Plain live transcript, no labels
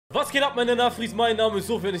Was geht ab, meine Nafris? Mein Name ist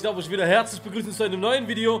Sophie und ich darf euch wieder herzlich begrüßen zu einem neuen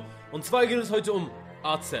Video. Und zwar geht es heute um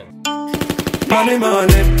AZET. Money,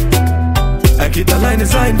 money. Er geht alleine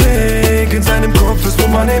seinen Weg, in seinem Kopf ist nur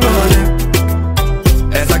Money,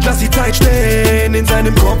 money. Er sagt, lass die Zeit stehen, in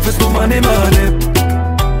seinem Kopf ist nur Money, money.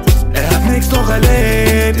 Er hat nichts noch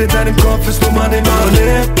erlebt, in seinem Kopf ist nur Money,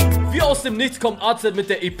 money. Wie aus dem Nichts kommt AZET mit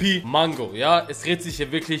der EP Mango. Ja, es dreht sich hier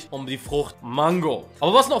wirklich um die Frucht Mango.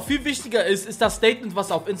 Aber was noch viel wichtiger ist, ist das Statement, was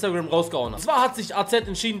er auf Instagram rausgehauen hat. Und zwar hat sich AZET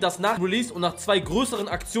entschieden, dass nach Release und nach zwei größeren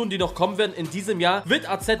Aktionen, die noch kommen werden in diesem Jahr, wird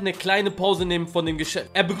AZET eine kleine Pause nehmen von dem Geschäft.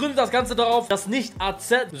 Er begründet das Ganze darauf, dass nicht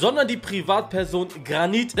AZET, sondern die Privatperson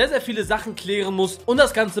Granit sehr, sehr viele Sachen klären muss und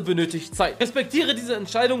das Ganze benötigt Zeit. Ich respektiere diese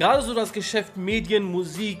Entscheidung, gerade so das Geschäft Medien,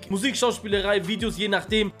 Musik, Musikschauspielerei, Videos, je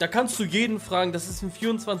nachdem. Da kannst du jeden fragen, das ist ein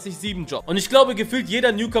 24/7-Job. Und ich glaube, gefühlt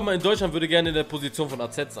jeder Newcomer in Deutschland würde gerne in der Position von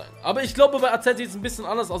AZET sein. Aber ich glaube, bei AZET sieht es ein bisschen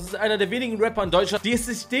anders aus. Es ist einer der wenigen Rapper in Deutschland, die es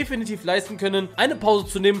sich definitiv leisten können, eine Pause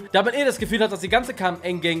zu nehmen, da man das Gefühl hat, dass die ganze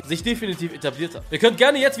KMN-Gang sich definitiv etabliert hat. Ihr könnt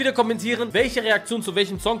gerne jetzt wieder kommentieren, welche Reaktion zu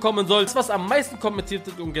welchem Song kommen soll. Das, was am meisten kommentiert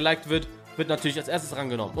und geliked wird, wird natürlich als erstes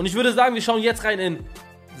rangenommen. Und ich würde sagen, wir schauen jetzt rein in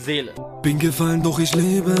Seele. Bin gefallen, doch ich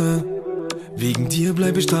lebe. Wegen dir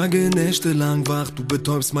bleib ich Tage, Nächte lang wach. Du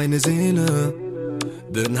betäubst meine Seele.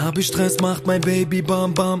 Dann hab ich Stress, macht mein Baby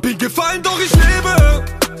bam bam. Bin gefallen, doch ich lebe.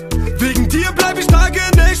 Wegen dir bleib ich Tage,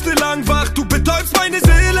 Nächte lang wach. Du betäubst meine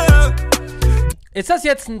Seele. Ist das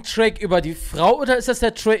jetzt ein Track über die Frau oder ist das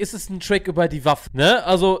ein Track über die Waffe? Ne?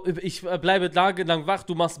 Also, ich bleibe tagelang wach,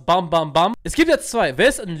 du machst bam, bam, bam. Es gibt jetzt zwei. Wer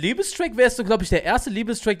ist ein Liebestrack? Wer ist so, glaube ich, der erste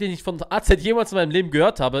Liebestrack, den ich von AZET jemals in meinem Leben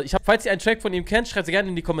gehört habe? Falls ihr einen Track von ihm kennt, schreibt es gerne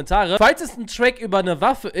in die Kommentare. Falls es ein Track über eine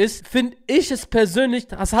Waffe ist, finde ich es persönlich,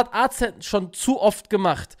 das hat AZET schon zu oft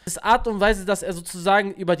gemacht. Das Art und Weise, dass er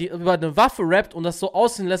sozusagen über eine Waffe rappt und das so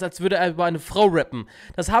aussehen lässt, als würde er über eine Frau rappen.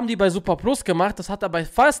 Das haben die bei Super Plus gemacht, das hat er bei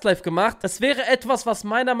Fast Life gemacht. Das wäre etwas, was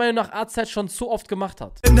meiner Meinung nach AZET schon zu oft gemacht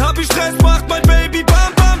hat. Dann hab ich Stress, macht mein Baby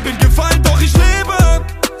bam bam. Bin gefallen, doch ich lebe.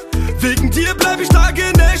 Wegen dir bleib ich Tage,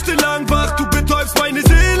 Nächte lang wach. Du betäubst meine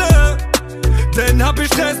Seele. Dann hab ich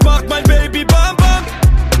Stress, macht mein Baby bam bam.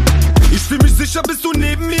 Ich fühl mich sicher, bist du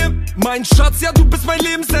neben mir. Mein Schatz, ja, du bist mein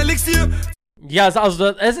Lebenselixier. Ja,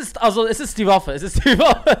 es ist die Waffe. Es ist die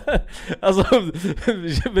Waffe. Also,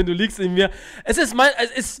 wenn du liegst in mir.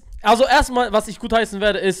 Also erstmal, was ich gutheißen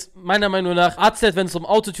werde, ist meiner Meinung nach AZET, wenn es um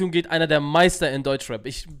Autotune geht, einer der Meister in Deutschrap.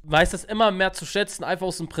 Ich weiß das immer mehr zu schätzen, einfach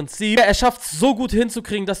aus dem Prinzip. Er schafft es so gut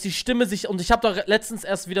hinzukriegen, dass die Stimme sich, und ich habe da letztens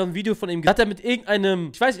erst wieder ein Video von ihm, hat er mit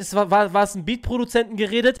irgendeinem, ich weiß nicht, war es ein Beatproduzenten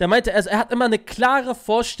geredet, der meinte, er hat immer eine klare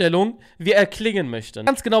Vorstellung, wie er klingen möchte.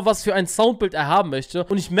 Ganz genau, was für ein Soundbild er haben möchte.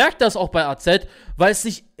 Und ich merke das auch bei AZET, weil es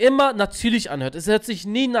sich immer natürlich anhört. Es hört sich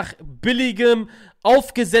nie nach billigem,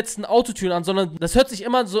 aufgesetzten Autotune an, sondern das hört sich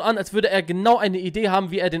immer so an, als würde er genau eine Idee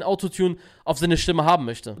haben, wie er den Autotune auf seine Stimme haben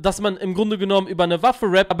möchte. Dass man im Grunde genommen über eine Waffe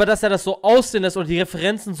rappt, aber dass er das so aussehen lässt oder die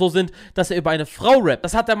Referenzen so sind, dass er über eine Frau rappt.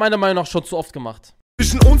 Das hat er meiner Meinung nach schon zu oft gemacht.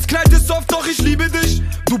 Zwischen uns Kleid ist oft, doch ich liebe dich.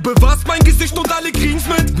 Du bewahrst mein Gesicht und alle kriegen's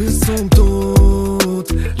mit. Bis zum Tod,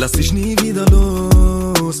 lass dich nie wieder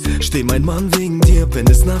los. Steh mein Mann wegen dir, wenn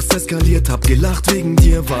es nachts eskaliert. Hab gelacht wegen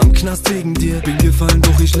dir, war im Knast wegen dir. Bin gefallen,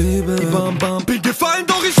 doch ich lebe. Bam, bam. Bin gefallen,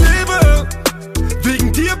 doch ich lebe.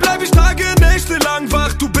 Wegen dir bleib ich Tage, Nächte lang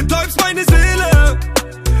wach. Du betäubst meine Seele.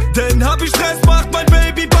 Denn hab ich Stress, macht mein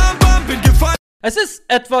Baby bam, bam. Bin gefallen. Es ist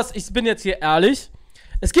etwas, ich bin jetzt hier ehrlich,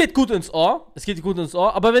 es geht gut ins Ohr,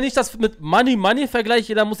 aber wenn ich das mit Money Money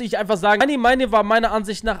vergleiche, dann muss ich einfach sagen, Money Money war meiner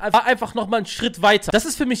Ansicht nach einfach nochmal einen Schritt weiter. Das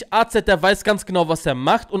ist für mich AZET, der weiß ganz genau, was er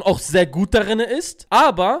macht und auch sehr gut darin ist,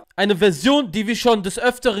 aber eine Version, die wir schon des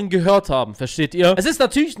Öfteren gehört haben, versteht ihr? Es ist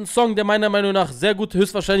natürlich ein Song, der meiner Meinung nach sehr gut,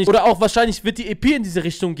 höchstwahrscheinlich, oder auch wahrscheinlich wird die EP in diese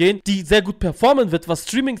Richtung gehen, die sehr gut performen wird, was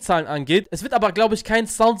Streaming-Zahlen angeht. Es wird aber, glaube ich, kein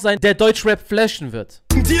Sound sein, der Deutschrap flashen wird.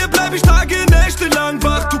 Dir bleib ich Tage, Nächte lang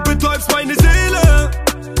wach, du betäubst meine Seele.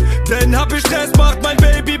 Denn hab ich Stress, macht mein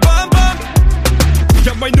Baby bam bam.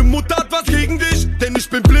 Ja, meine Mutter hat was gegen dich, denn ich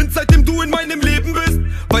bin blind, seitdem du in meinem Leben bist.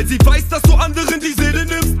 Weil sie weiß, dass du anderen die Seele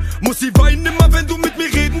nimmst, muss sie weinen immer, wenn du mit mir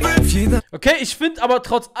reden willst. Okay, ich finde aber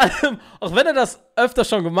trotz allem, auch wenn er das öfter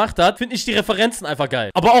schon gemacht hat, finde ich die Referenzen einfach geil.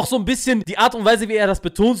 Aber auch so ein bisschen die Art und Weise, wie er das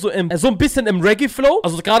betont, so ein bisschen im Reggae-Flow.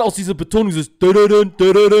 Also gerade aus dieser Betonung, dieses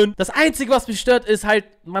Das Einzige, was mich stört, ist halt,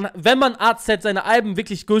 wenn man AZET seine Alben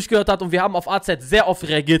wirklich durchgehört hat, und wir haben auf AZET sehr oft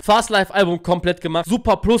reagiert. Fast Life Album komplett gemacht,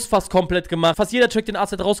 Super Plus fast komplett gemacht. Fast jeder Track, den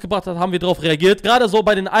AZET rausgebracht hat, haben wir drauf reagiert. Gerade so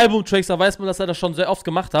bei den Album-Tracks, da weiß man, dass er das schon sehr oft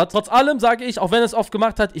gemacht hat. Trotz allem sage ich, auch wenn er es oft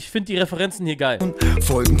gemacht hat, ich finde die Referenzen hier geil.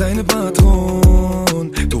 Folgen deine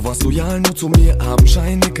Patron, du warst loyal nur zu mir, haben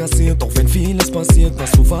Scheine kassiert, doch wenn vieles passiert,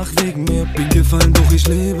 warst du wach wegen mir. Bin gefallen, doch ich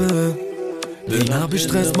lebe. Denn hab ich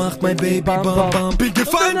Stress, macht mein Baby bam bam. Bin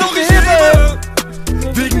gefallen, doch ich lebe.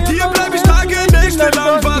 Wegen dir bleib ich Tage, Nächte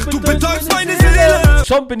lang wach. Du betäubst meine Seele.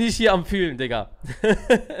 Schon bin ich hier am Fühlen, Digga.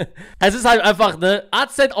 Es ist halt einfach, ne,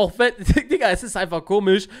 AZET auch, Digga, es ist einfach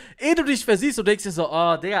komisch. Ehe du dich versiehst, du denkst dir so,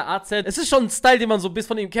 oh, Digga, AZET. Es ist schon ein Style, den man so bis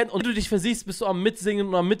von ihm kennt. Und ehe du dich versiehst, bist du am Mitsingen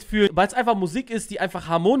und am Mitfühlen. Weil es einfach Musik ist, die einfach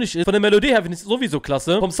harmonisch ist. Von der Melodie her finde ich es sowieso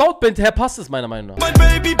klasse. Vom Soundband her passt es meiner Meinung nach. Mein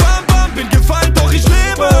Baby bam bam, bin gefallen, doch ich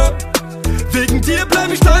lebe. Wegen dir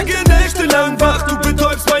bleib ich Tage, Nächte lang wach. Du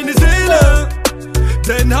betäubst meine Seele.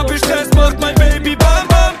 Denn hab ich Stress, macht mein Baby bam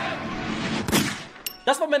bam.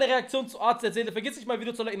 Das war meine Reaktion zu AZET. Seele. Vergiss nicht mal,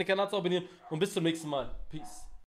 Video zu liken, den Kanal zu abonnieren. Und bis zum nächsten Mal. Peace.